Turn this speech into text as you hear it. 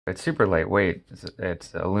It's super lightweight.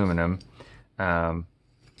 It's aluminum. Um,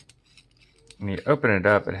 when you open it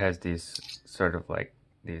up, it has these sort of like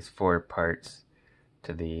these four parts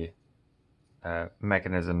to the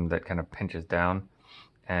mechanism that kind of pinches down.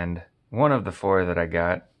 And one of the four that I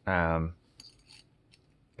got,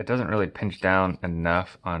 it doesn't really pinch down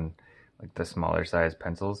enough on like the smaller size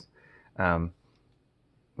pencils. Um,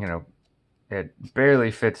 you know, it barely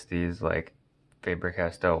fits these like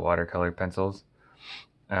Faber-Castell watercolor pencils,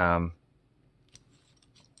 um,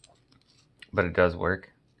 but it does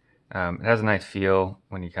work. It has a nice feel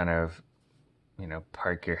when you kind of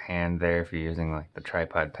park your hand there if you're using like the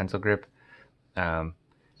tripod pencil grip, um,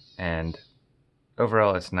 and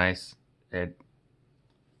overall it's nice. It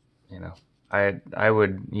you know I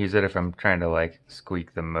would use it if I'm trying to like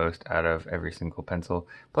squeak the most out of every single pencil.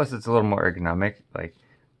 Plus, it's a little more ergonomic. Like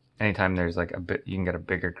anytime there's like a bit, you can get a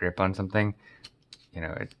bigger grip on something.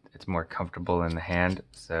 It's more comfortable in the hand.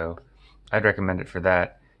 So I'd recommend it for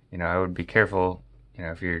that. I would be careful.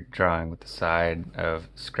 If you're drawing with the side of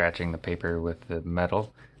scratching the paper with the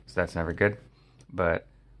metal, so that's never good. But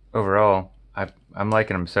overall, I'm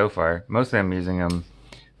liking them so far. Mostly, I'm using them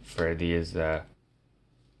for these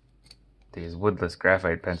woodless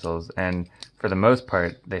graphite pencils, and for the most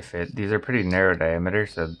part they fit. These are pretty narrow diameter,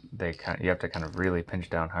 so you have to kind of really pinch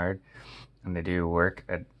down hard, and they do work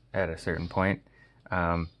at a certain point.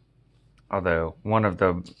 um, Although one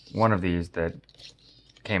of these that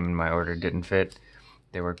came in my order didn't fit.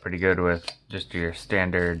 They work pretty good with just your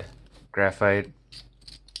standard graphite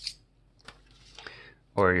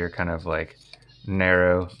or your kind of like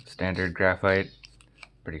narrow standard graphite.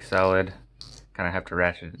 Pretty solid. Kind of have to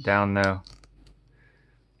ratchet it down though.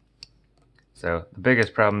 So the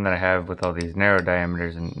biggest problem that I have with all these narrow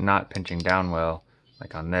diameters and not pinching down well,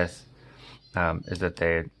 like on this, is that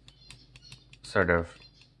they sort of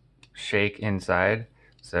shake inside.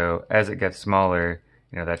 So as it gets smaller,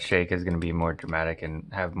 that shake is going to be more dramatic and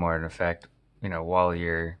have more an effect, while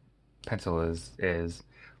your pencil is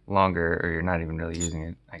longer, or you're not even really using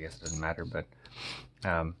it. I guess it doesn't matter,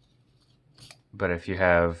 um, but if you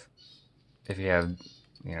have the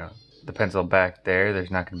pencil back there,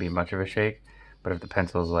 there's not going to be much of a shake. But if the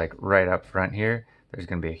pencil is like right up front here, there's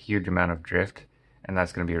going to be a huge amount of drift, and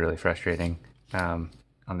that's going to be really frustrating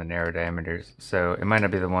on the narrow diameters. So it might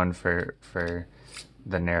not be the one for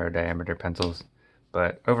the narrow diameter pencils,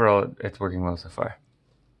 but overall it's working well so far.